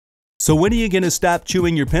So when are you going to stop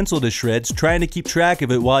chewing your pencil to shreds trying to keep track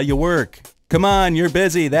of it while you work? Come on, you're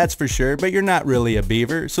busy, that's for sure, but you're not really a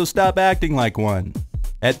beaver, so stop acting like one.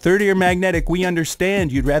 At 3EM Magnetic, we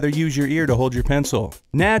understand you'd rather use your ear to hold your pencil.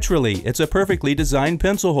 Naturally, it's a perfectly designed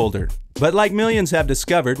pencil holder. But like millions have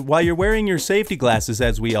discovered, while you're wearing your safety glasses,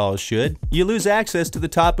 as we all should, you lose access to the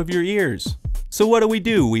top of your ears. So what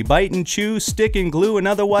do? We bite and chew, stick and glue, and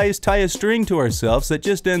otherwise tie a string to ourselves that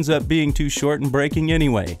just ends up being too short and breaking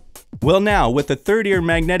anyway. Well now, with the 3EM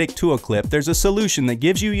Magnetic Tool Clip, there's a solution that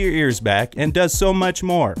gives you your ears back and does so much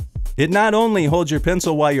more. It not only holds your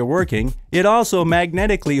pencil while you're working, it also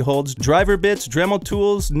magnetically holds driver bits, Dremel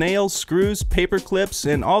tools, nails, screws, paper clips,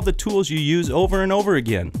 and all the tools you use over and over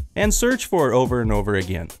again, and search for over and over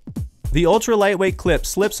again. The ultra lightweight clip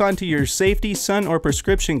slips onto your safety, sun, or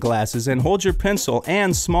prescription glasses and holds your pencil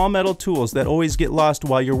and small metal tools that always get lost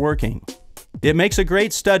while you're working. It makes a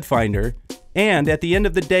great stud finder, and at the end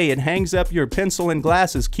of the day it hangs up your pencil and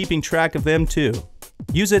glasses, keeping track of them too.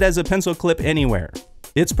 Use it as a pencil clip anywhere.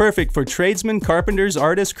 It's perfect for tradesmen, carpenters,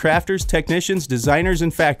 artists, crafters, technicians, designers,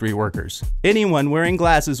 and factory workers. Anyone wearing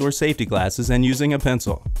glasses or safety glasses and using a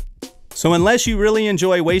pencil. So unless you really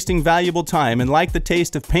enjoy wasting valuable time and like the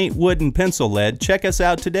taste of paint, wood, and pencil lead, check us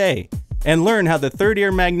out today and learn how the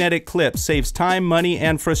 3EM Magnetic Clip saves time, money,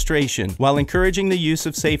 and frustration while encouraging the use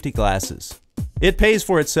of safety glasses. It pays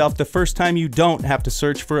for itself the first time you don't have to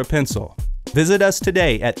search for a pencil. Visit us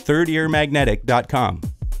today at 3EMmagnetic.com.